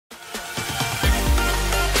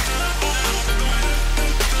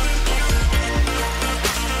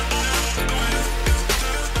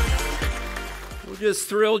just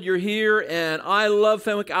thrilled you're here, and I love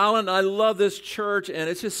Fenwick Island. I love this church, and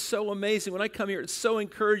it's just so amazing. When I come here, it's so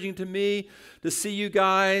encouraging to me to see you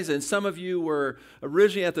guys, and some of you were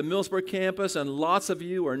originally at the Millsboro campus, and lots of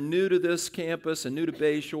you are new to this campus and new to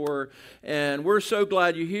Bayshore, and we're so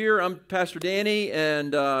glad you're here. I'm Pastor Danny,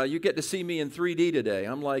 and you get to see me in 3D today.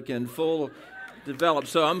 I'm like in full developed,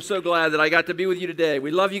 so I'm so glad that I got to be with you today.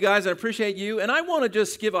 We love you guys, I appreciate you, and I want to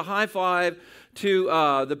just give a high five to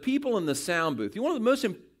the people in the sound booth. One of the most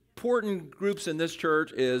important groups in this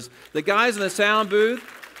church is the guys in the sound booth,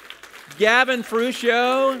 Gavin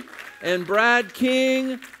Fruscio and Brad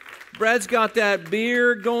King. Brad's got that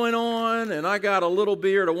beard going on, and I got a little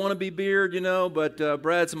beard, a wannabe beard, but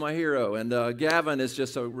Brad's my hero, and Gavin is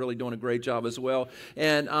just really doing a great job as well.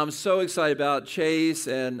 And I'm so excited about Chase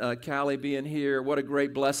and Callie being here. What a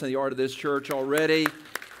great blessing they are to this church already.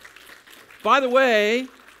 By the way,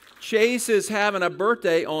 Chase is having a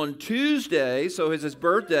birthday on Tuesday, so it's his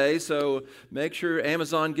birthday, so make sure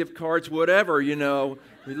Amazon gift cards, whatever,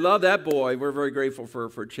 We love that boy. We're very grateful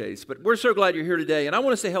for Chase. But we're so glad you're here today, and I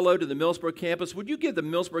want to say hello to the Millsboro campus. Would you give the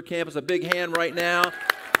Millsboro campus a big hand right now?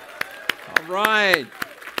 All right.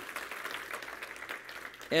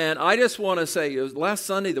 And I just want to say, last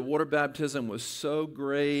Sunday, the water baptism was so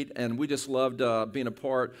great, and we just loved being a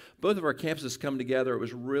part. Both of our campuses come together. It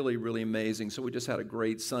was really, really amazing. So we just had a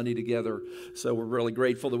great Sunday together. So we're really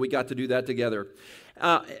grateful that we got to do that together.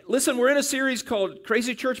 Listen, we're in a series called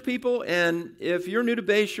Crazy Church People, and if you're new to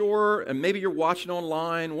Bayshore, and maybe you're watching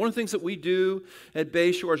online, one of the things that we do at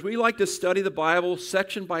Bayshore is we like to study the Bible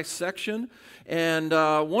section by section. And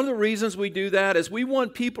one of the reasons we do that is we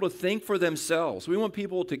want people to think for themselves. We want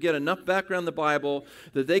people to get enough background in the Bible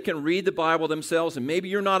that they can read the Bible themselves. And maybe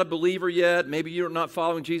you're not a believer yet. Maybe you're not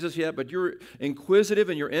following Jesus yet, but you're inquisitive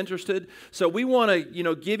and you're interested. So we want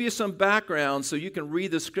to, give you some background so you can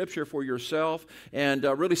read the Scripture for yourself and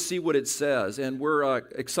really see what it says. And we're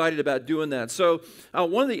excited about doing that. So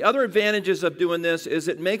one of the other advantages of doing this is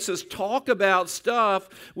it makes us talk about stuff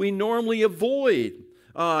we normally avoid.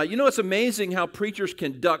 It's amazing how preachers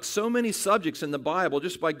can duck so many subjects in the Bible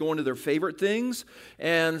just by going to their favorite things.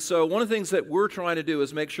 And so one of the things that we're trying to do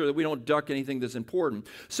is make sure that we don't duck anything that's important.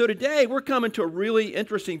 So today we're coming to a really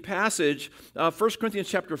interesting passage, 1 Corinthians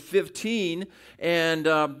chapter 15. And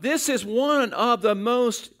this is one of the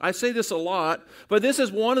most, I say this a lot, but this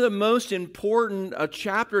is one of the most important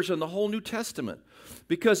chapters in the whole New Testament.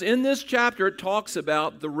 Because in this chapter, it talks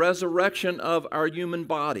about the resurrection of our human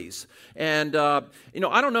bodies. And,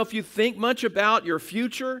 I don't know if you think much about your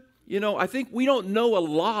future. I think we don't know a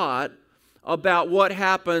lot about what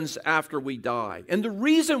happens after we die. And the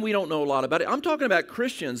reason we don't know a lot about it, I'm talking about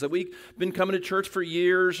Christians, that we've been coming to church for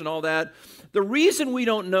years and all that. The reason we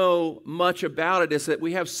don't know much about it is that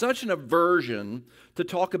we have such an aversion to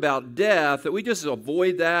talk about death that we just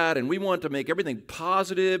avoid that, and we want to make everything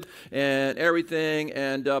positive and everything.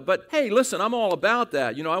 And but hey, listen, I'm all about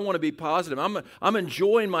that. I want to be positive. I'm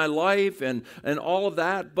enjoying my life and all of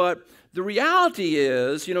that. But the reality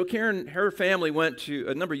is, Karen, her family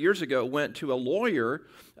a number of years ago went to a lawyer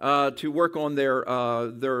to work on their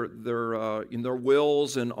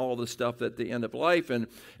wills and all the stuff at the end of life, and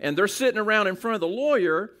they're sitting around in front of the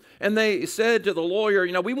lawyer. And they said to the lawyer,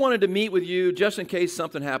 we wanted to meet with you just in case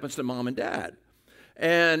something happens to mom and dad.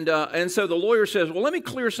 And so the lawyer says, well, let me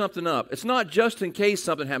clear something up. It's not just in case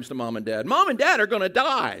something happens to mom and dad. Mom and dad are going to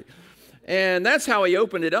die. And that's how he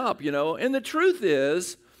opened it up, And the truth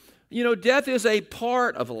is, death is a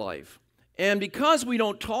part of life. And because we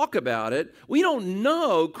don't talk about it, we don't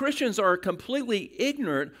know. Christians are completely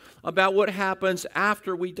ignorant about what happens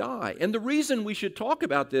after we die. And the reason we should talk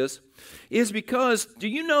about this is because, do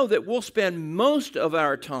you know that we'll spend most of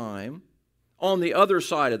our time on the other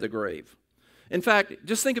side of the grave? In fact,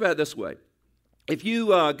 just think about it this way. If you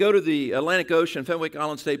go to the Atlantic Ocean, Fenwick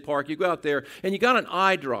Island State Park, you go out there and you got an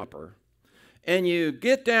eyedropper, and you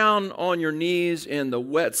get down on your knees in the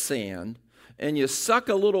wet sand, and you suck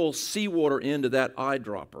a little seawater into that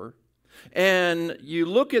eyedropper, and you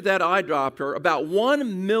look at that eyedropper, about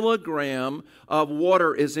 1 milligram of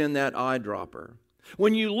water is in that eyedropper.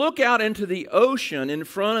 When you look out into the ocean in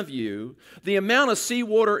front of you, the amount of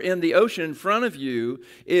seawater in the ocean in front of you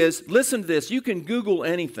is, listen to this, you can Google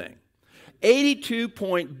anything. 82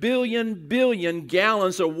 billion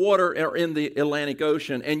gallons of water are in the Atlantic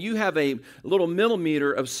Ocean, and you have a little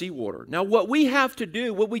millimeter of seawater. Now, what we have to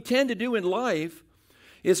do, what we tend to do in life,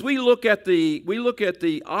 is we look at the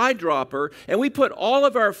eyedropper, and we put all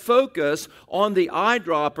of our focus on the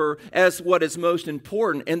eyedropper as what is most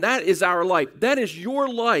important, and that is our life. That is your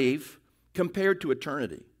life compared to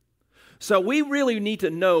eternity. So we really need to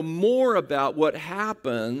know more about what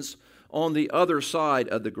happens on the other side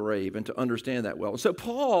of the grave and to understand that well. So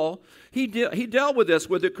Paul, he dealt with this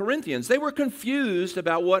with the Corinthians. They were confused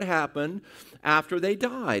about what happened after they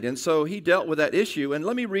died. And so he dealt with that issue. And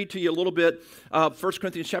let me read to you a little bit, 1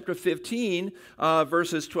 Corinthians chapter 15,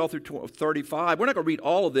 verses 12 through 35. We're not going to read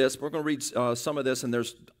all of this. We're going to read some of this. And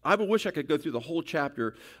I wish I could go through the whole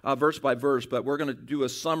chapter verse by verse, but we're going to do a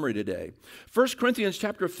summary today. 1 Corinthians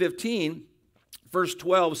chapter 15, verse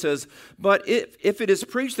 12 says, "But if it is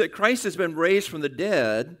preached that Christ has been raised from the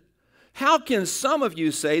dead, how can some of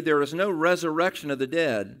you say there is no resurrection of the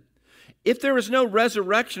dead? If there is no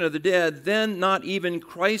resurrection of the dead, then not even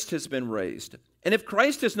Christ has been raised. And if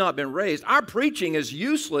Christ has not been raised, our preaching is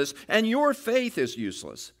useless and your faith is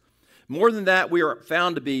useless. More than that, we are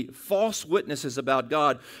found to be false witnesses about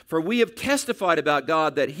God, for we have testified about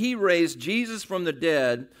God that he raised Jesus from the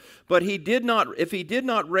dead, but if he did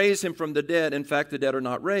not raise him from the dead, in fact, the dead are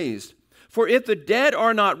not raised. For if the dead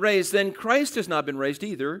are not raised, then Christ has not been raised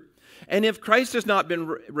either. And if Christ has not been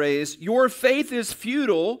raised, your faith is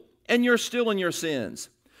futile and you're still in your sins.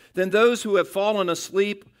 Then those who have fallen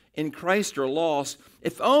asleep in Christ are lost.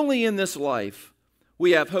 If only in this life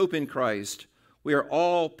we have hope in Christ, we are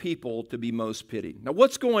all people to be most pitied." Now,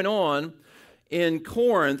 what's going on in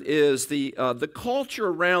Corinth is the culture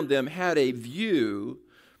around them had a view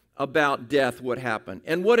about death, what happened.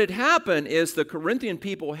 And what had happened is the Corinthian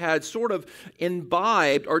people had sort of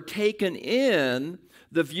imbibed or taken in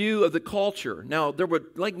the view of the culture. Now, there were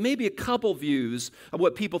like maybe a couple views of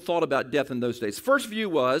what people thought about death in those days. First view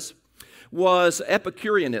was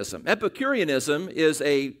Epicureanism. Epicureanism is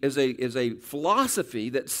a philosophy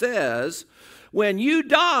that says when you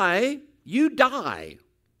die, you die.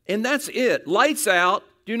 And that's it. Lights out,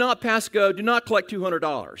 do not pass go, do not collect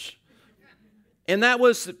 $200. And that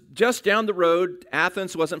was just down the road.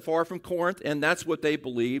 Athens wasn't far from Corinth, and that's what they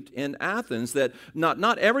believed in Athens, that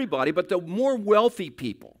not everybody, but the more wealthy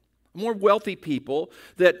people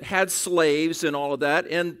that had slaves and all of that.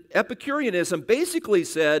 And Epicureanism basically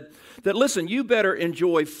said that, listen, you better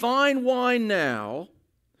enjoy fine wine now.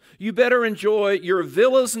 You better enjoy your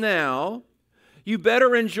villas now. You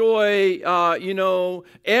better enjoy,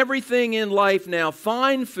 everything in life now.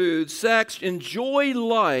 Fine food, sex, enjoy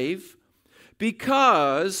life.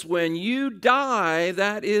 Because when you die,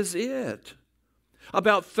 that is it.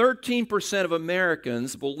 About 13% of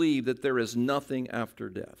Americans believe that there is nothing after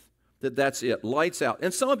death, that's it, lights out.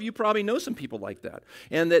 And some of you probably know some people like that,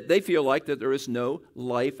 and that they feel like that there is no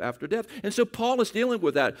life after death. And so Paul is dealing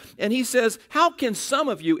with that. And he says, how can some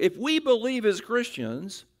of you, if we believe as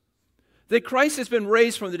Christians that Christ has been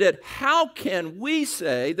raised from the dead, how can we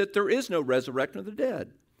say that there is no resurrection of the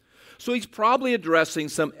dead? So he's probably addressing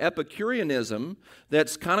some Epicureanism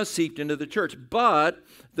that's kind of seeped into the church. But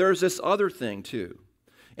there's this other thing too.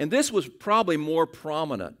 And this was probably more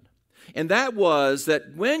prominent. And that was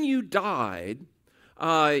that when you died,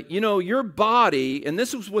 your body, and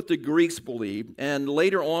this was what the Greeks believed, and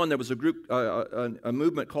later on there was a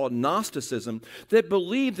movement called Gnosticism that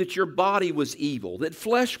believed that your body was evil, that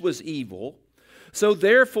flesh was evil. So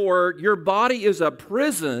therefore, your body is a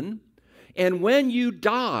prison. And when you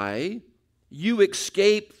die, you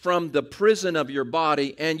escape from the prison of your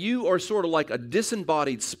body, and you are sort of like a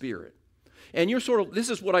disembodied spirit. And this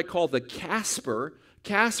is what I call the Casper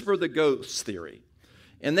the ghost theory.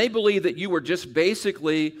 And they believe that you were just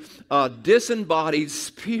basically a disembodied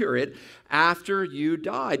spirit after you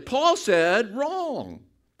died. Paul said, wrong.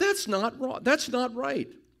 That's not wrong. That's not right.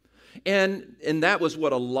 And that was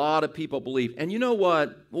what a lot of people believe. And you know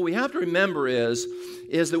what? What we have to remember is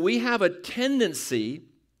that we have a tendency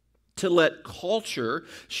to let culture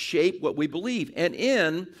shape what we believe. And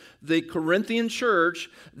in the Corinthian church,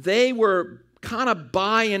 they were kind of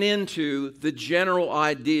buying into the general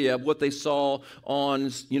idea of what they saw on,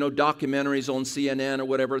 documentaries on CNN or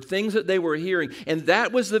whatever, things that they were hearing. And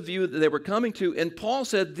that was the view that they were coming to. And Paul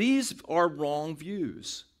said, these are wrong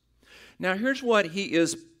views. Now, here's what he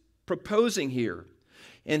is proposing here.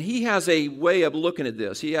 And he has a way of looking at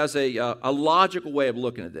this. He has a logical way of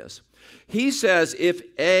looking at this. He says if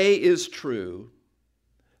A is true,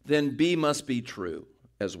 then B must be true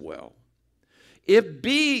as well. If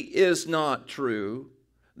B is not true,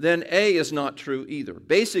 then A is not true either.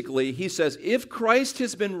 Basically, he says if Christ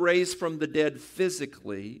has been raised from the dead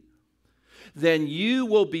physically, then you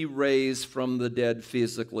will be raised from the dead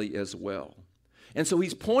physically as well. And so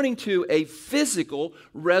he's pointing to a physical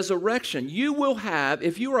resurrection. You will have,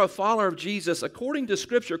 if you are a follower of Jesus, according to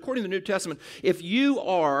Scripture, according to the New Testament, if you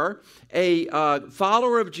are a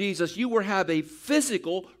follower of Jesus, you will have a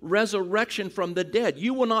physical resurrection from the dead.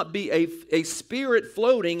 You will not be a spirit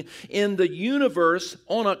floating in the universe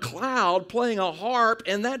on a cloud playing a harp,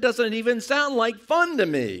 and that doesn't even sound like fun to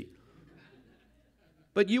me.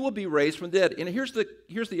 But you will be raised from the dead. And here's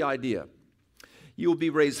the idea. You will be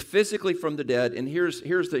raised physically from the dead, and here's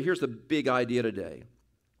the big idea today.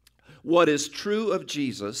 What is true of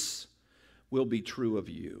Jesus will be true of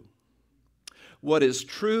you. What is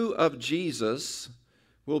true of Jesus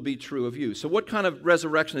will be true of you. So what kind of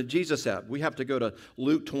resurrection did Jesus have? We have to go to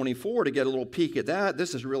Luke 24 to get a little peek at that.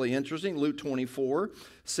 This is really interesting. Luke 24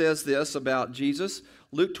 says this about Jesus.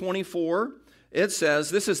 Luke 24, it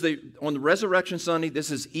says, on the Resurrection Sunday, this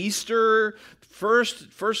is Easter,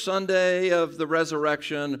 first Sunday of the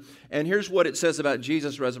resurrection, and here's what it says about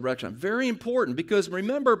Jesus' resurrection. Very important, because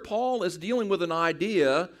remember, Paul is dealing with an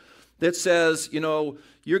idea that says,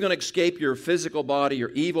 you're going to escape your physical body, your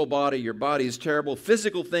evil body. Your body is terrible.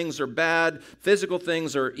 Physical things are bad. Physical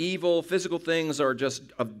things are evil. Physical things are just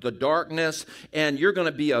of the darkness. And you're going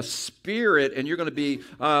to be a spirit, and you're going to be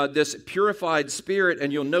this purified spirit,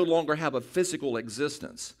 and you'll no longer have a physical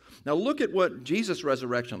existence. Now look at what Jesus'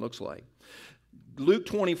 resurrection looks like. Luke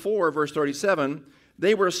 24, verse 37,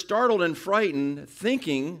 they were startled and frightened,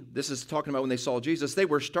 thinking, this is talking about when they saw Jesus, they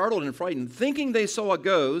were startled and frightened, thinking they saw a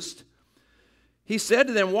ghost. He said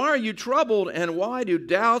to them, why are you troubled, and why do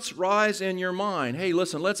doubts rise in your mind? Hey,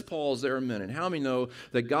 listen, let's pause there a minute. How many know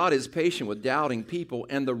that God is patient with doubting people,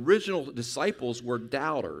 and the original disciples were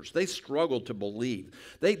doubters? They struggled to believe.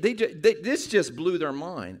 This just blew their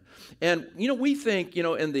mind. And, we think,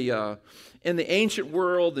 in the ancient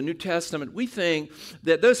world, the New Testament, we think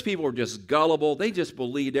that those people were just gullible. They just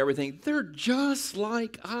believed everything. They're just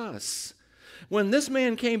like us. When this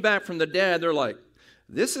man came back from the dead, they're like,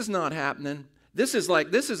 this is not happening. I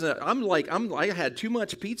had too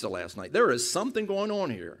much pizza last night. There is something going on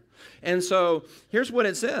here. And so here's what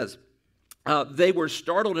it says. They were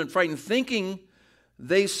startled and frightened, thinking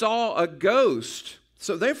they saw a ghost.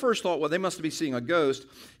 So they first thought, well, they must be seeing a ghost.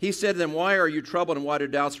 He said to them, why are you troubled, and why do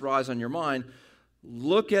doubts rise on your mind?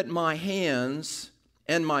 Look at my hands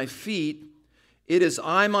and my feet. It is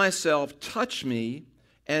I myself. Touch me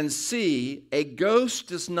and see. A ghost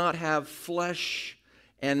does not have flesh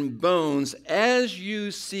and bones, as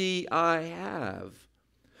you see I have.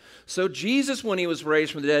 So Jesus, when he was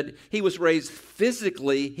raised from the dead, he was raised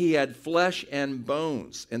physically. He had flesh and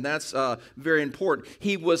bones, and that's very important.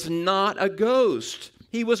 He was not a ghost.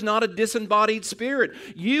 He was not a disembodied spirit.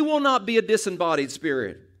 You will not be a disembodied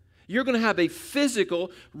spirit. You're going to have a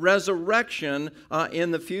physical resurrection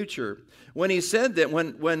in the future. When he said that,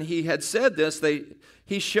 when he had said this,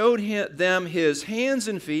 he showed them his hands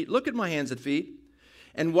and feet. Look at my hands and feet.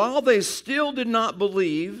 And while they still did not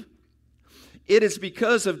believe, it was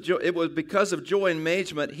because of joy and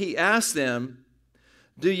amazement, he asked them,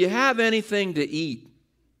 do you have anything to eat?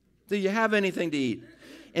 Do you have anything to eat?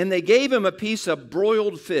 And they gave him a piece of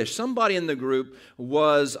broiled fish. Somebody in the group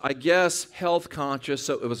was, I guess, health conscious,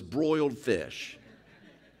 so it was broiled fish.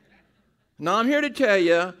 Now, I'm here to tell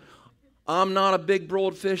you, I'm not a big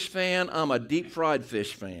broiled fish fan. I'm a deep fried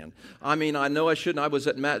fish fan. I mean, I know I shouldn't. I was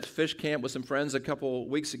at Matt's fish camp with some friends a couple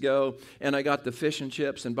weeks ago, and I got the fish and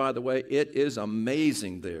chips. And by the way, it is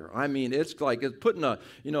amazing there. I mean, it's like it's putting a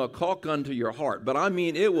caulk gun to your heart. But I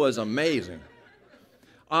mean, it was amazing.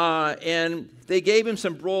 And they gave him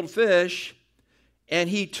some broiled fish, and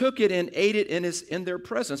he took it and ate it in their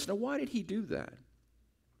presence. Now, why did he do that?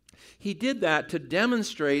 He did that to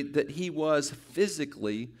demonstrate that he was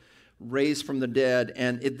physically raised from the dead,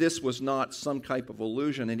 and this was not some type of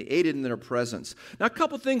illusion, and he ate it in their presence. Now, a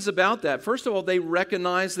couple things about that. First of all, they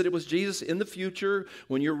recognized that it was Jesus in the future.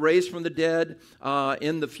 When you're raised from the dead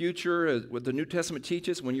in the future, what the New Testament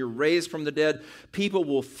teaches, when you're raised from the dead, people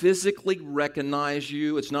will physically recognize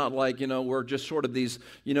you. It's not like, we're just sort of these,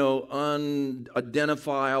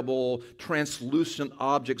 unidentifiable, translucent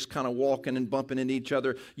objects kind of walking and bumping into each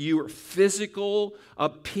other. Your physical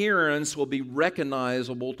appearance will be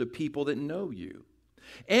recognizable to people that know you.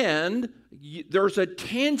 And there's a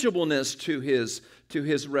tangibleness to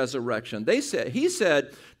his resurrection. He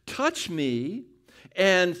said, touch me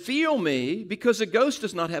and feel me, because a ghost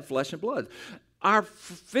does not have flesh and blood. our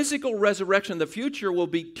physical resurrection in the future will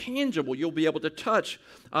be tangible. You'll be able to touch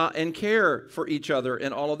and care for each other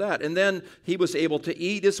and all of that. And then he was able to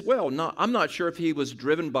eat as well. Now, I'm not sure if he was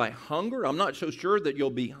driven by hunger. I'm not so sure that you'll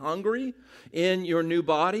be hungry in your new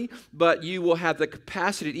body, but you will have the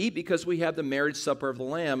capacity to eat because we have the marriage supper of the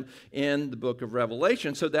Lamb in the book of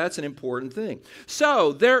Revelation. So that's an important thing.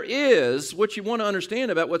 So there is, what you want to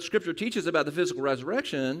understand about what Scripture teaches about the physical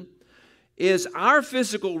resurrection is our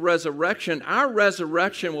physical resurrection. Our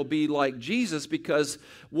resurrection will be like Jesus because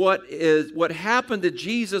what happened to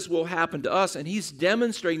Jesus will happen to us, and he's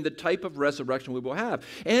demonstrating the type of resurrection we will have.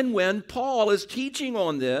 And when Paul is teaching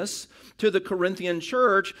on this to the Corinthian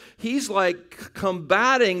church, he's like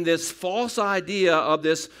combating this false idea of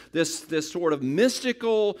this sort of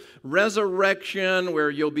mystical resurrection where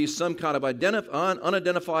you'll be some kind of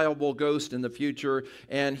unidentifiable ghost in the future,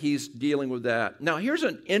 and he's dealing with that. Now, here's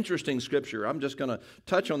an interesting scripture. I'm just going to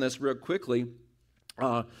touch on this real quickly.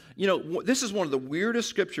 This is one of the weirdest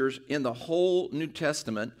scriptures in the whole New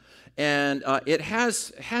Testament, and it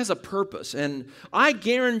has a purpose. And I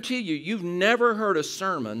guarantee you've never heard a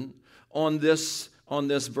sermon on this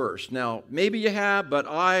verse. Now, maybe you have, but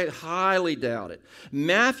I highly doubt it.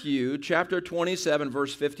 Matthew chapter 27,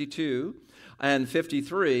 verse 52 and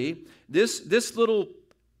 53, this little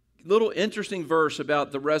interesting verse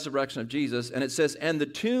about the resurrection of Jesus, and it says, "And the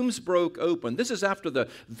tombs broke open." This is after the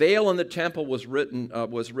veil in the temple was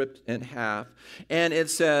ripped in half. And it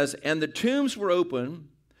says, "And the tombs were open.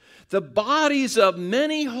 The bodies of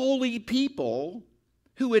many holy people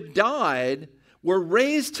who had died were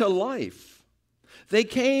raised to life. They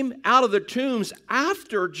came out of the tombs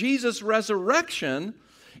after Jesus' resurrection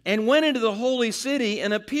and went into the holy city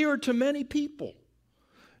and appeared to many people."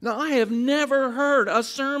 Now, I have never heard a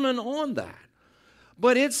sermon on that.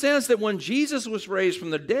 But it says that when Jesus was raised from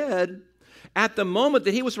the dead, at the moment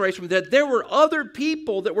that he was raised from the dead, there were other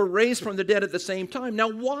people that were raised from the dead at the same time. Now,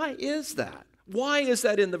 why is that? Why is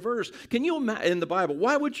that in the verse? Can you in the Bible?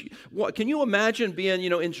 Can you imagine being,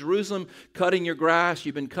 in Jerusalem cutting your grass?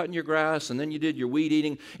 You've been cutting your grass, and then you did your weed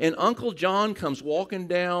eating, and Uncle John comes walking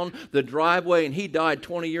down the driveway, and he died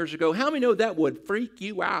 20 years ago. How many know that would freak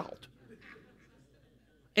you out?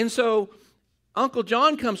 And so Uncle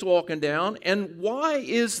John comes walking down, and why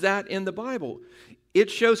is that in the Bible? It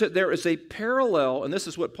shows that there is a parallel, and this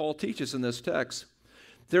is what Paul teaches in this text.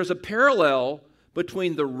 There's a parallel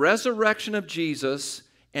between the resurrection of Jesus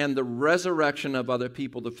and the resurrection of other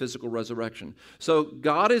people, the physical resurrection. So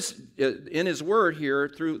God is, in his word here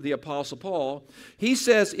through the Apostle Paul, he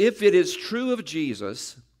says if it is true of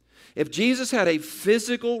Jesus, if Jesus had a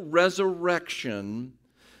physical resurrection,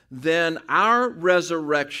 then our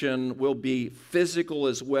resurrection will be physical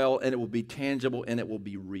as well, and it will be tangible, and it will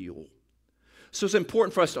be real. So it's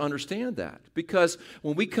important for us to understand that, because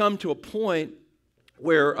when we come to a point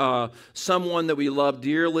where someone that we love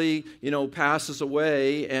dearly, passes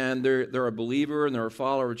away, and they're a believer and they're a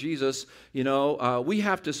follower of Jesus, we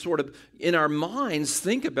have to sort of, in our minds,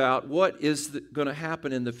 think about what is going to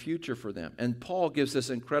happen in the future for them. And Paul gives this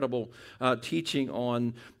incredible teaching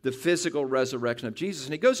on the physical resurrection of Jesus.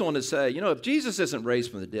 And he goes on to say, if Jesus isn't raised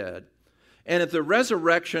from the dead, and if the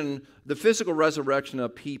physical resurrection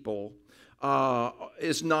of people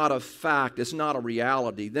is not a fact, it's not a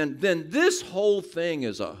reality, then this whole thing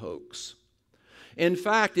is a hoax. In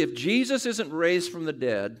fact, if Jesus isn't raised from the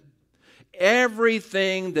dead,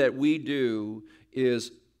 everything that we do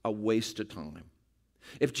is a waste of time.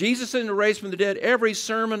 If Jesus isn't raised from the dead, every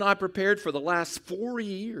sermon I prepared for the last 40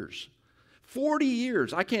 years,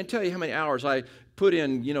 I can't tell you how many hours I put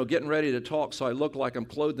in, getting ready to talk so I look like I'm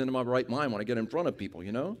clothed in my right mind when I get in front of people,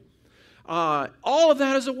 all of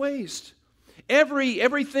that is a waste. Every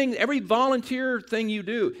volunteer thing you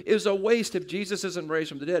do is a waste if Jesus isn't raised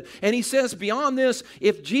from the dead. And he says beyond this,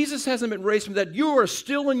 if Jesus hasn't been raised from the dead, you are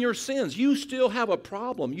still in your sins. You still have a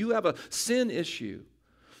problem. You have a sin issue.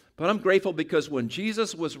 But I'm grateful because when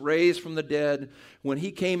Jesus was raised from the dead, when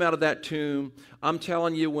he came out of that tomb, I'm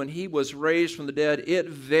telling you, when he was raised from the dead, it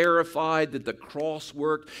verified that the cross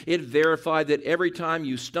worked. It verified that every time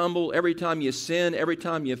you stumble, every time you sin, every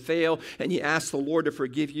time you fail, and you ask the Lord to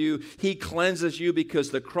forgive you, he cleanses you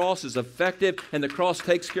because the cross is effective and the cross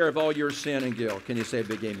takes care of all your sin and guilt. Can you say a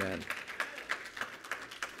big amen?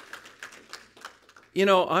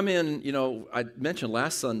 I mentioned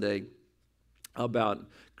last Sunday about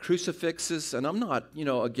crucifixes, and I'm not,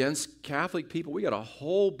 against Catholic people. We got a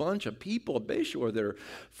whole bunch of people at Bayshore that are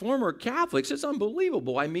former Catholics. It's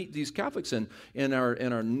unbelievable. I meet these Catholics in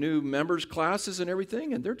our new members classes and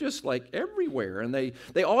everything, and they're just like everywhere. And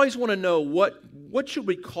they always want to know what should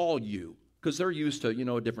we call you? because they're used to,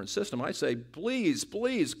 a different system. I say, please,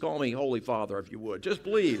 please call me Holy Father if you would. Just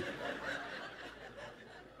please.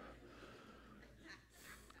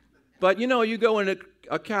 But, you go into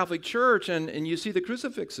a Catholic church and you see the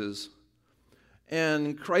crucifixes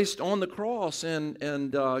and Christ on the cross. And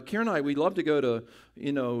Karen and I, we love to go to,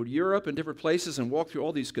 Europe and different places and walk through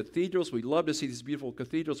all these cathedrals. We love to see these beautiful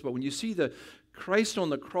cathedrals. But when you see the Christ on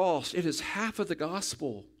the cross, it is half of the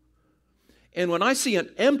gospel. And when I see an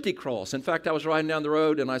empty cross, in fact, I was riding down the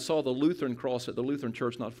road and I saw the Lutheran cross at the Lutheran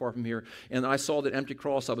church not far from here, and I saw that empty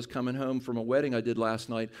cross. I was coming home from a wedding I did last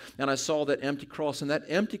night, and I saw that empty cross, and that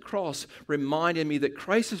empty cross reminded me that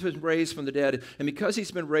Christ has been raised from the dead, and because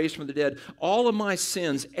he's been raised from the dead, all of my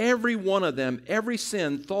sins, every one of them, every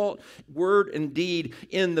sin, thought, word, and deed,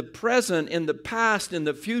 in the present, in the past, in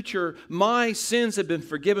the future, my sins have been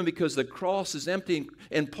forgiven because the cross is empty.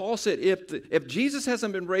 And Paul said, if Jesus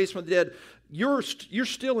hasn't been raised from the dead, you're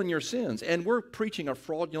still in your sins, and we're preaching a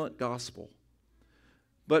fraudulent gospel.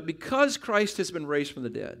 But because Christ has been raised from the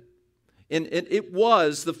dead, and it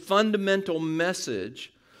was the fundamental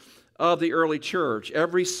message of the early church.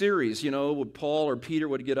 Every series, Paul or Peter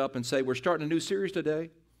would get up and say, we're starting a new series today,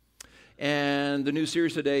 and the new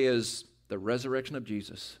series today is the resurrection of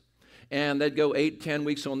Jesus. And they'd go 8-10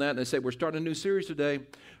 weeks on that, and they'd say, we're starting a new series today,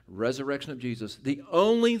 resurrection of Jesus. The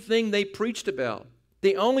only thing they preached about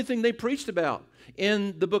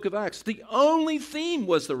in the book of Acts, the only theme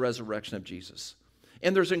was the resurrection of Jesus.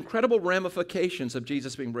 And there's incredible ramifications of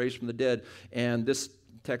Jesus being raised from the dead, and this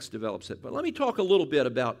text develops it. But let me talk a little bit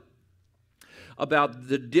about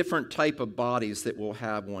the different type of bodies that we'll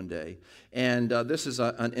have one day. And this is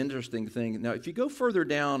an interesting thing. Now, if you go further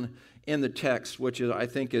down in the text, which I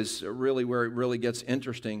think is really where it really gets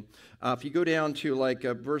interesting, if you go down to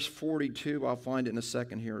verse 42, I'll find it in a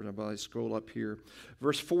second here as I scroll up here.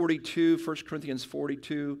 Verse 42, 1 Corinthians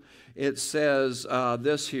 42, it says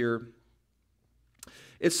this here.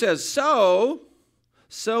 It says, so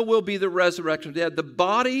will be the resurrection of the dead. The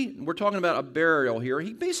body, we're talking about a burial here.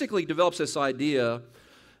 He basically develops this idea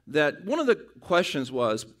that one of the questions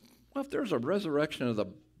was, well, if there's a resurrection of the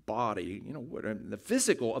body, a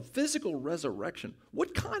physical resurrection,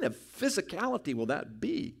 what kind of physicality will that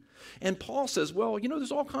be? And Paul says, well,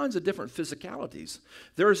 there's all kinds of different physicalities.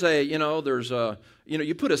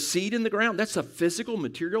 You put a seed in the ground. That's a physical,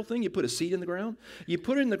 material thing. You put a seed in the ground. You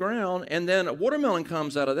put it in the ground, and then a watermelon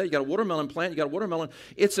comes out of that. You got a watermelon plant. You got a watermelon.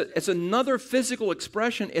 It's another physical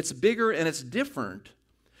expression. It's bigger and it's different.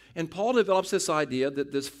 And Paul develops this idea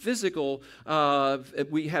that this physical,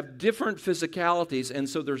 we have different physicalities, and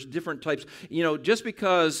so there's different types. Just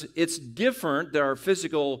because it's different, that our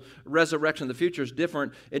physical resurrection in the future is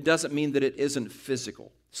different, it doesn't mean that it isn't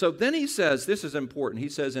physical. So then he says, this is important, he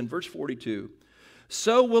says in verse 42,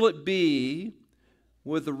 so will it be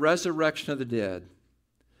with the resurrection of the dead.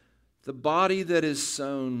 The body that is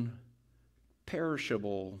sown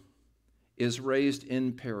perishable is raised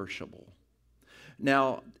imperishable.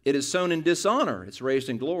 Now, it is sown in dishonor, it's raised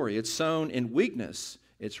in glory. It's sown in weakness,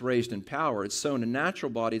 it's raised in power. It's sown a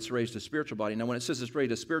natural body, it's raised a spiritual body. Now, when it says it's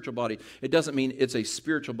raised a spiritual body, it doesn't mean it's a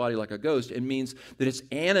spiritual body like a ghost. It means that it's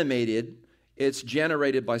animated, it's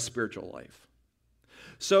generated by spiritual life.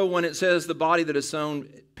 So when it says the body that is sown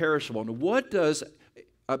perishable, now what does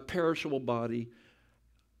a perishable body,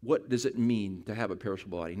 what does it mean to have a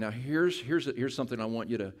perishable body? Now, here's something I want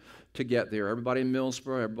you to get there. Everybody in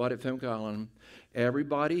Millsboro, everybody at Femme Island,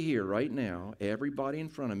 everybody here right now, everybody in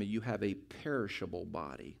front of me, you have a perishable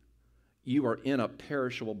body. You are in a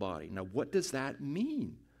perishable body. Now, what does that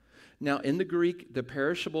mean? Now, in the Greek, a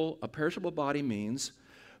perishable body means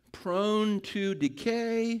prone to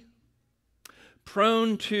decay,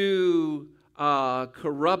 prone to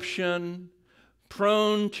corruption,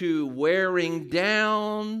 prone to wearing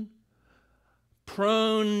down,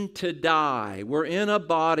 prone to die. We're in a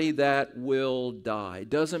body that will die.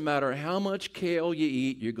 Doesn't matter how much kale you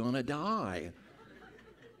eat, you're going to die.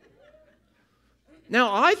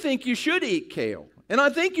 Now, I think you should eat kale, and I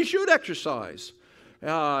think you should exercise.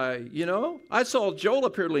 I saw Joel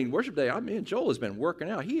up here leading worship day. Joel has been working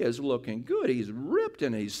out. He is looking good. He's ripped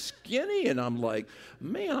and he's skinny, and I'm like,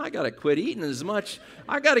 man, I got to quit eating as much.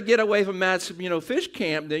 I got to get away from Matt's, fish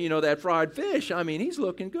camp, that fried fish. He's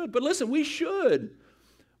looking good. But listen, we should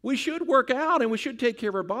work out and we should take care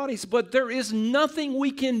of our bodies, but there is nothing we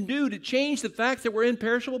can do to change the fact that we're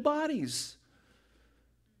imperishable bodies.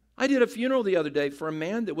 I did a funeral the other day for a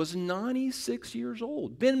man that was 96 years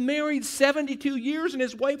old, been married 72 years, and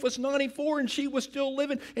his wife was 94, and she was still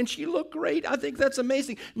living, and she looked great. I think that's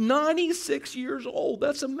amazing. 96 years old,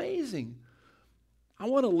 that's amazing. I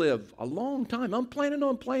want to live a long time. I'm planning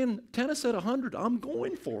on playing tennis at 100. I'm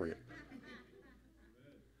going for it.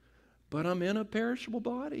 but I'm in a perishable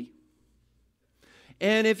body.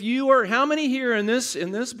 And if you are, how many here in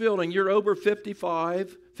this building, you're over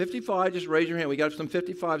 55? 55, just raise your hand. We got some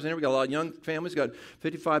 55s in here. We got a lot of young families, got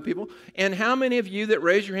 55 people. And how many of you that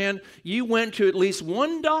raise your hand, you went to at least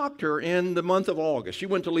one doctor in the month of August? You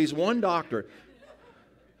went to at least one doctor.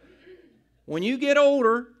 When you get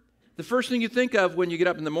older, the first thing you think of when you get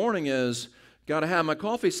up in the morning is, got to have my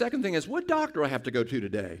coffee. Second thing is, what doctor do I have to go to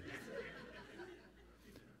today?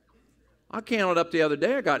 I counted up the other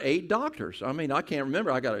day. I got 8 doctors. I mean, I can't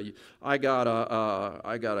remember. I got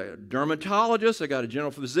a dermatologist. I got a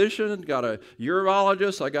general physician. Got a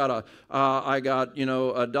urologist. I got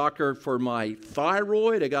a doctor for my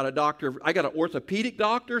thyroid. I got an orthopedic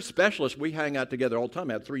doctor, specialist. We hang out together all the time.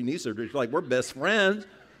 I have 3 knee surgeries. Like, we're best friends.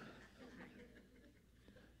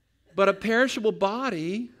 But a perishable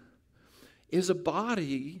body is a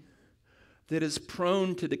body that is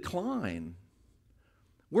prone to decline.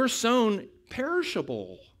 We're sown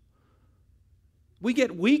perishable. We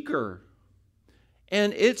get weaker.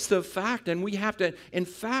 And it's the fact, and we have to, in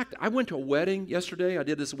fact, I went to a wedding yesterday. I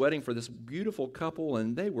did this wedding for this beautiful couple,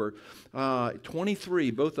 and they were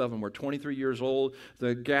 23. Both of them were 23 years old.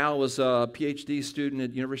 The gal was a PhD student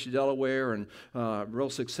at University of Delaware and real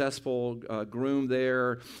successful groom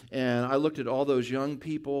there. And I looked at all those young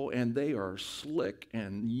people, and they are slick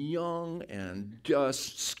and young and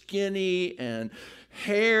just skinny and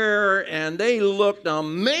hair, and they looked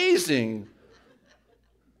amazing.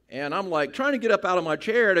 And I'm like trying to get up out of my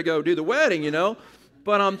chair to go do the wedding,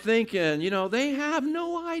 But I'm thinking, they have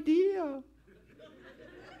no idea.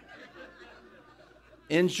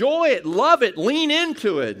 Enjoy it, love it, lean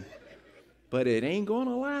into it. But it ain't going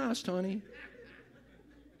to last, honey.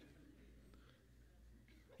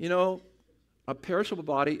 A perishable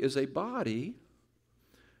body is a body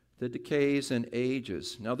that decays and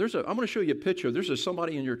ages. Now, I'm going to show you a picture. There's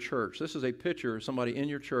somebody in your church. This is a picture of somebody in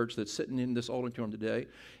your church that's sitting in this auditorium today,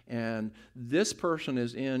 and this person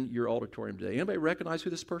is in your auditorium today. Anybody recognize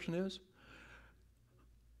who this person is?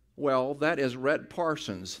 Well, that is Rhett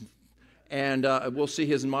Parsons, and we'll see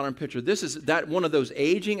his modern picture. This is one of those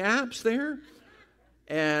aging apps there,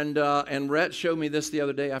 and Rhett showed me this the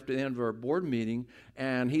other day after the end of our board meeting,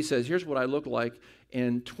 and he says, "Here's what I look like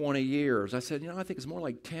in 20 years. I said, I think it's more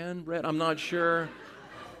like 10, Brett. I'm not sure.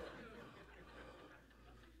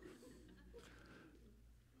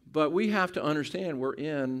 But we have to understand we're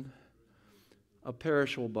in a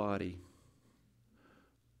perishable body.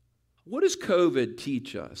 What does COVID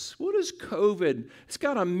teach us? It's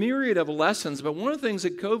got a myriad of lessons, but one of the things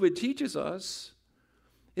that COVID teaches us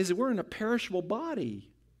is that we're in a perishable body.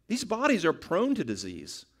 These bodies are prone to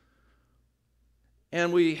disease.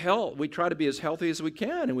 And we try to be as healthy as we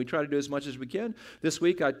can, and we try to do as much as we can. This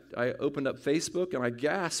week, I opened up Facebook, and I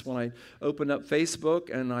gasped when I opened up Facebook,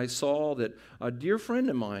 and I saw that a dear friend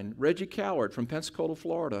of mine, Reggie Coward from Pensacola,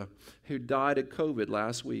 Florida, who died of COVID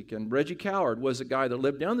last week. And Reggie Coward was a guy that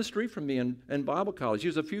lived down the street from me in Bible college. He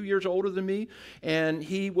was a few years older than me, and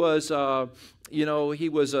he was he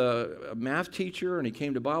was a math teacher, and he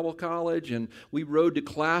came to Bible college, and we rode to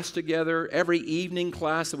class together. Every evening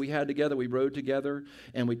class that we had together, we rode together,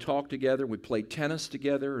 and we talked together. We played tennis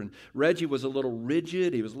together, and Reggie was a little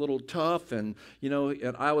rigid. He was a little tough, and,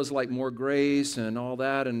 and I was like more grace and all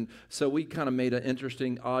that, and so we kind of made an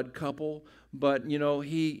interesting, odd couple. But,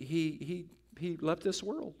 he left this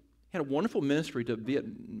world. He had a wonderful ministry to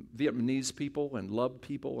Vietnamese people and loved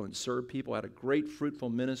people and served people. Had a great, fruitful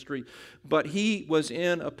ministry. But he was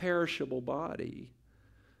in a perishable body.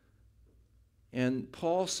 And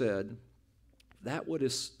Paul said,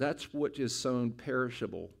 that's what is sown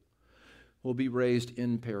perishable will be raised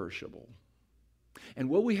imperishable. And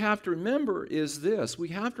what we have to remember is this. We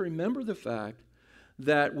have to remember the fact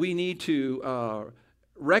that we need to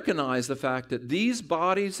recognize the fact that these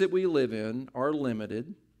bodies that we live in are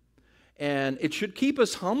limited. And it should keep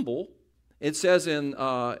us humble. It says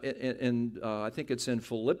I think it's in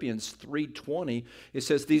Philippians 3:20, it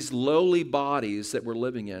says these lowly bodies that we're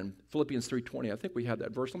living in. Philippians 3:20, I think we have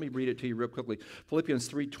that verse. Let me read it to you real quickly. Philippians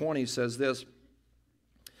 3:20 says this.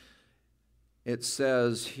 It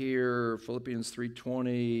says here, Philippians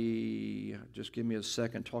 3:20, just give me a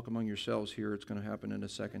second. Talk among yourselves here. It's going to happen in a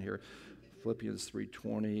second here. Philippians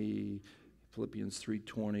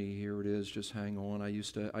 3:20, here it is. Just hang on. I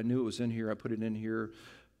knew it was in here. I put it in here.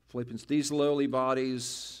 Philippians, these lowly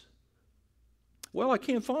bodies. Well, I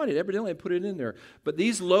can't find it. Evidently, I put it in there. But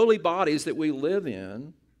these lowly bodies that we live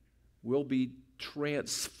in will be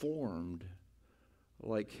transformed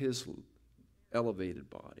like his elevated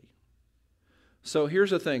body. So here's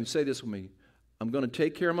the thing. Say this with me. I'm going to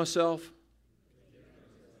take care of myself.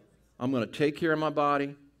 I'm going to take care of my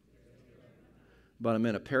body. but I'm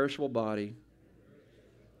in a perishable body,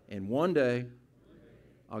 and one day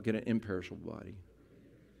I'll get an imperishable body.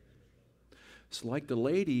 It's like the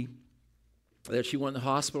lady that she went to the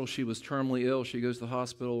hospital. She was terminally ill. She goes to the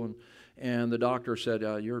hospital, and the doctor said,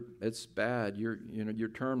 "It's bad. You're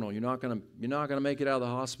terminal. You're not gonna make it out of the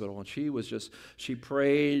hospital." And she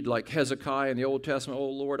prayed like Hezekiah in the Old Testament. "Oh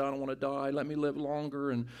Lord, I don't want to die. Let me live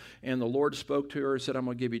longer." And the Lord spoke to her and said, "I'm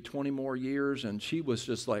going to give you 20 more years." And she was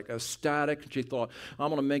just like ecstatic. She thought, "I'm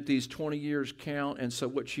going to make these 20 years count." And so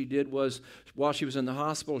what she did was, while she was in the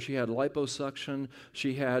hospital, she had liposuction.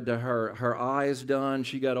 She had her eyes done.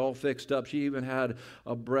 She got all fixed up. She even had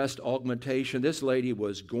a breast augmentation. This lady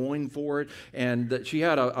was going for it, and she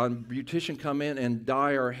had a beautician come in and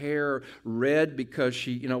dye her hair red because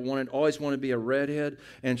she always wanted to be a redhead.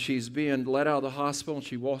 And she's being let out of the hospital, and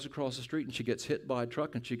she walks across the street, and she gets hit by a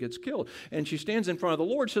truck, and she gets killed. And she stands in front of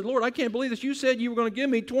the Lord and said, "Lord, I can't believe this. You said you were going to give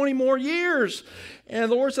me 20 more years."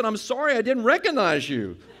 And the Lord said, "I'm sorry, I didn't recognize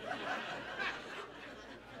you."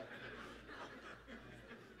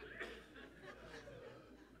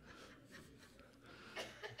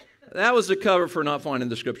 That was the cover for not finding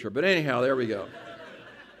the scripture. But anyhow, there we go.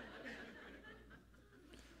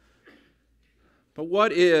 But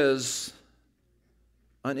what is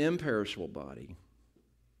an imperishable body?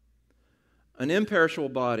 An imperishable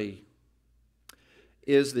body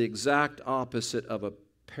is the exact opposite of a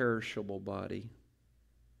perishable body.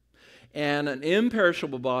 And an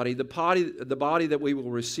imperishable body, the body that we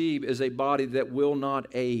will receive, is a body that will not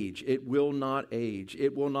age. It will not age.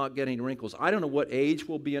 It will not get any wrinkles. I don't know what age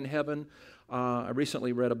will be in heaven. I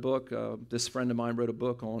recently read a book. This friend of mine wrote a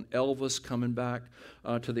book on Elvis coming back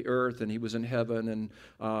to the earth, and he was in heaven.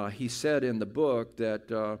 And he said in the book that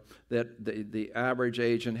the average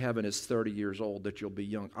age in heaven is 30 years old, that you'll be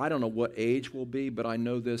young. I don't know what age will be, but I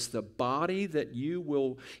know this. The body that you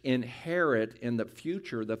will inherit in the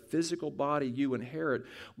future, the physical body you inherit,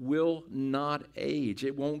 will not age.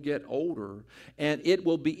 It won't get older, and it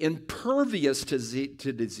will be impervious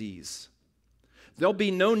to disease. There'll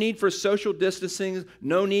be no need for social distancing,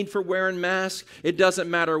 no need for wearing masks. It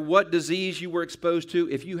doesn't matter what disease you were exposed to.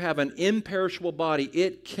 If you have an imperishable body,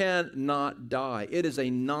 it cannot die. It is a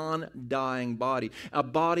non-dying body, a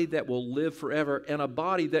body that will live forever, and a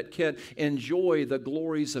body that can enjoy the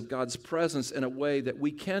glories of God's presence in a way that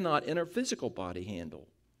we cannot in our physical body handle.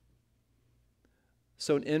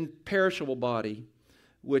 So an imperishable body,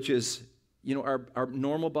 which is, our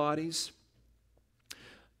normal bodies,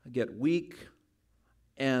 get weak,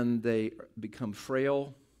 and they become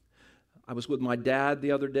frail. I was with my dad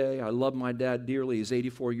the other day. I love my dad dearly. He's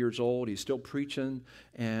 84 years old. He's still preaching.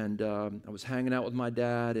 And I was hanging out with my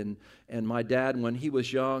dad. And my dad, when he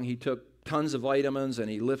was young, he took tons of vitamins,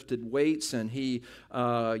 and he lifted weights, and he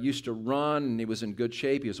used to run, and he was in good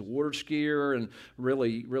shape. He was a water skier and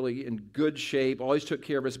really, really in good shape. Always took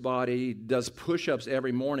care of his body. He does push-ups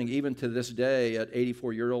every morning. Even to this day, at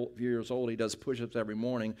 84 years old, he does push-ups every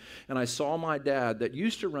morning. And I saw my dad that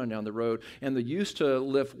used to run down the road and that used to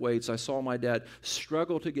lift weights. I saw my dad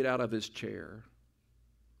struggle to get out of his chair.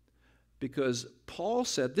 Because Paul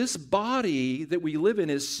said, this body that we live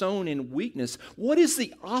in is sown in weakness. What is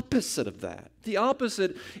the opposite of that? The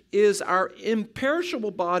opposite is our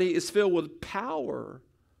imperishable body is filled with power.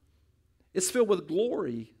 It's filled with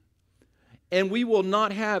glory. And we will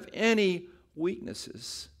not have any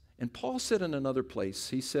weaknesses. And Paul said in another place,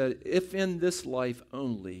 he said, if in this life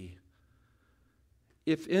only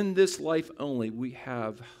we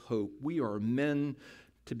have hope, we are men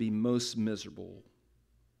to be most miserable.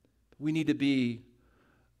 We need to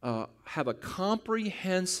have a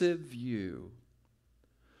comprehensive view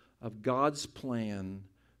of God's plan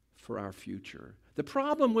for our future. The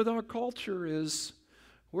problem with our culture is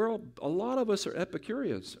a lot of us are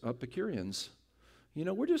Epicureans.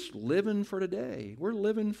 We're just living for today. We're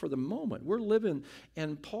living for the moment. We're living,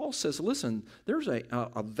 and Paul says, listen, there's a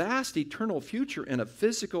vast eternal future in a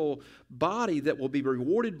physical body that will be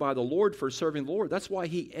rewarded by the Lord for serving the Lord. That's why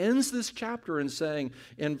he ends this chapter in saying,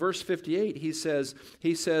 in verse 58, he says,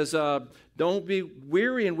 don't be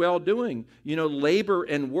weary in well-doing. Labor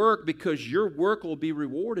and work, because your work will be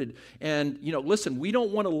rewarded. And, listen, we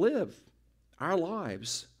don't want to live our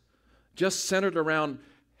lives just centered around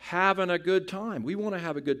having a good time. We want to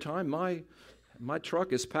have a good time. My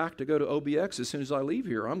truck is packed to go to OBX as soon as I leave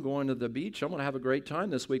here. I'm going to the beach. I'm going to have a great time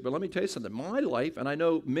this week. But let me tell you something. My life, and I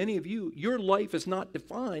know many of you, your life is not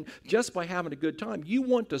defined just by having a good time. You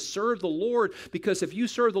want to serve the Lord, because if you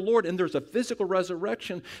serve the Lord and there's a physical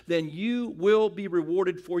resurrection, then you will be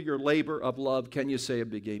rewarded for your labor of love. Can you say a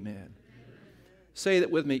big amen? Amen. Say that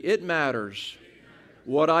with me. It matters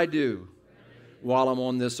what I do while I'm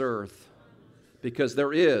on this earth. Because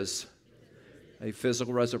there is a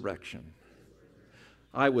physical resurrection.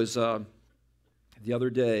 I was, the other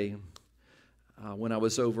day, when I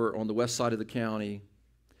was over on the west side of the county,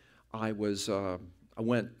 I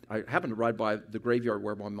happened to ride by the graveyard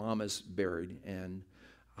where my mom is buried, and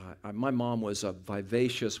my mom was a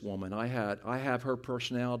vivacious woman. I have her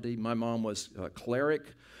personality. My mom was a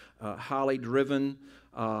cleric, highly driven,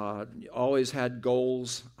 always had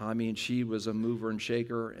goals. I mean, she was a mover and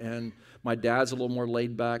shaker. And my dad's a little more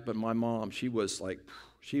laid back, but my mom, she was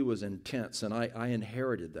intense, and I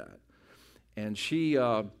inherited that. And she,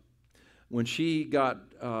 when she got,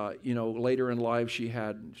 later in life, she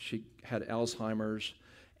had Alzheimer's,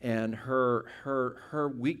 and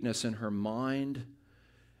her weakness in her mind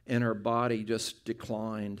and her body just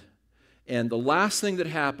declined. And the last thing that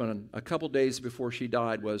happened a couple days before she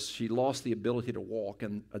died was she lost the ability to walk.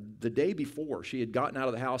 And the day before, she had gotten out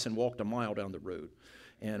of the house and walked a mile down the road.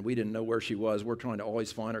 And we didn't know where she was. We're trying to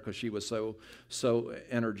always find her because she was so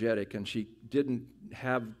energetic. And she didn't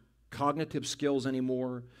have cognitive skills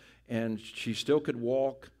anymore. And she still could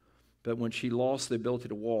walk. But when she lost the ability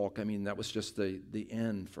to walk, I mean, that was just the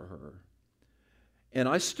end for her. And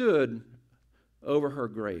I stood over her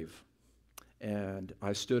grave, and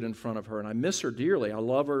I stood in front of her, and I miss her dearly. I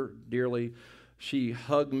love her dearly. She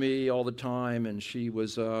hugged me all the time, and she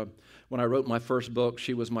was, when I wrote my first book,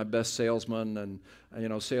 she was my best salesman, and,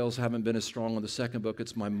 sales haven't been as strong on the second book.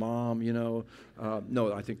 It's my mom, No,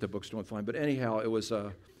 I think the book's doing fine. But anyhow, it was,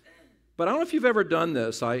 but I don't know if you've ever done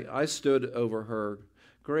this. I stood over her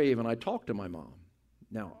grave, and I talked to my mom.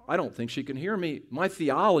 Now, I don't think she can hear me. My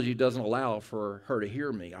theology doesn't allow for her to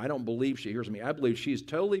hear me. I don't believe she hears me. I believe she's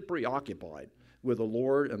totally preoccupied with the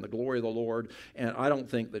Lord and the glory of the Lord, and I don't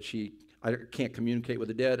think that I can't communicate with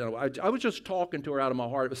the dead. I was just talking to her out of my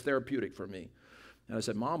heart. It was therapeutic for me. And I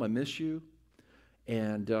said, Mom, I miss you.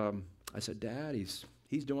 And I said, Dad, he's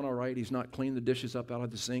doing all right. He's not cleaning the dishes up out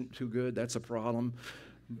of the sink too good. That's a problem.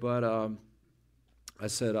 But I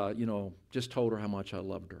said, just told her how much I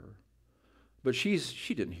loved her. But she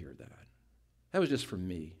didn't hear that. That was just for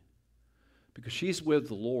me. Because she's with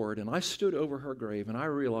the Lord, and I stood over her grave, and I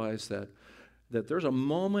realized that there's a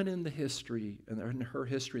moment in the history, in her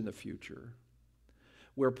history in the future,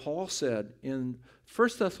 where Paul said in 1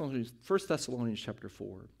 Thessalonians chapter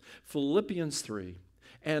 4, Philippians 3,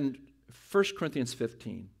 and 1 Corinthians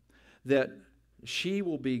 15, that she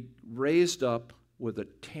will be raised up with a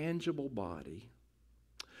tangible body.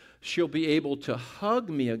 She'll be able to hug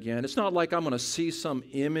me again. It's not like I'm going to see some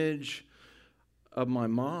image of my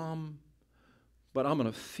mom, but I'm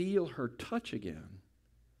going to feel her touch again,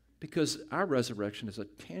 because our resurrection is a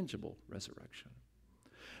tangible resurrection.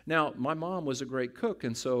 Now, my mom was a great cook,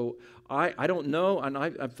 and so I don't know, and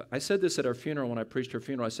I said this at our funeral when I preached her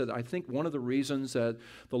funeral. I said, I think one of the reasons that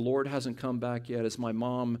the Lord hasn't come back yet is my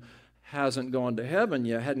mom hadn't gone to heaven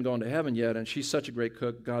yet, and she's such a great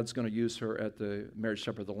cook, God's going to use her at the marriage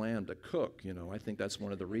supper of the Lamb to cook. I think that's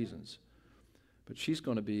one of the reasons. But she's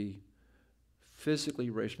going to be physically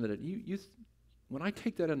raised from the dead. When I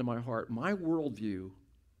take that into my heart, my worldview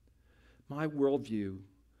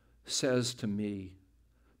says to me,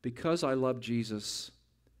 because I love Jesus,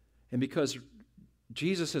 and because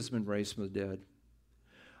Jesus has been raised from the dead,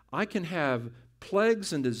 I can have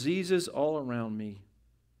plagues and diseases all around me.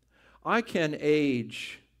 I can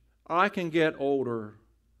age, I can get older,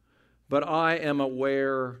 but I am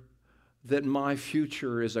aware that my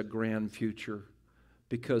future is a grand future,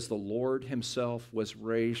 because the Lord himself was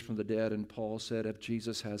raised from the dead, and Paul said, if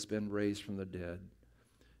Jesus has been raised from the dead,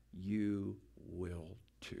 you will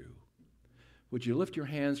too. Would you lift your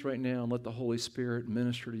hands right now and let the Holy Spirit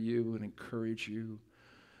minister to you and encourage you?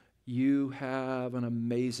 You have an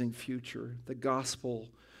amazing future. The gospel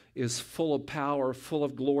is full of power, full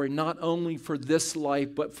of glory, not only for this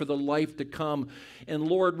life, but for the life to come. And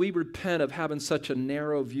Lord, we repent of having such a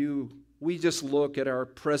narrow view. We just look at our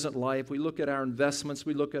present life. We look at our investments.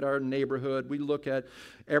 We look at our neighborhood. We look at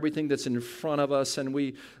everything that's in front of us, and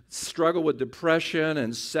we struggle with depression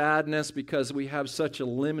and sadness because we have such a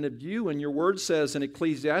limited view. And your word says in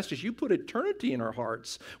Ecclesiastes, you put eternity in our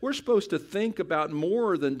hearts. We're supposed to think about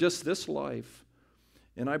more than just this life.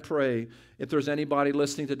 And I pray if there's anybody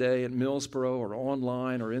listening today at Millsboro or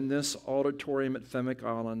online or in this auditorium at Fenwick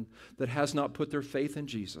Island that has not put their faith in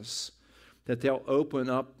Jesus, that they'll open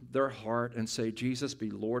up their heart and say, Jesus,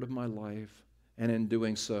 be Lord of my life. And in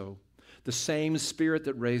doing so, the same Spirit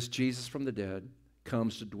that raised Jesus from the dead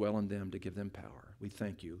comes to dwell in them to give them power. We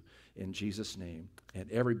thank you in Jesus' name.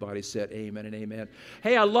 And everybody said amen and amen.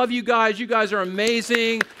 Hey, I love you guys. You guys are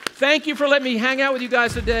amazing. Thank you for letting me hang out with you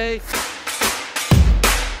guys today.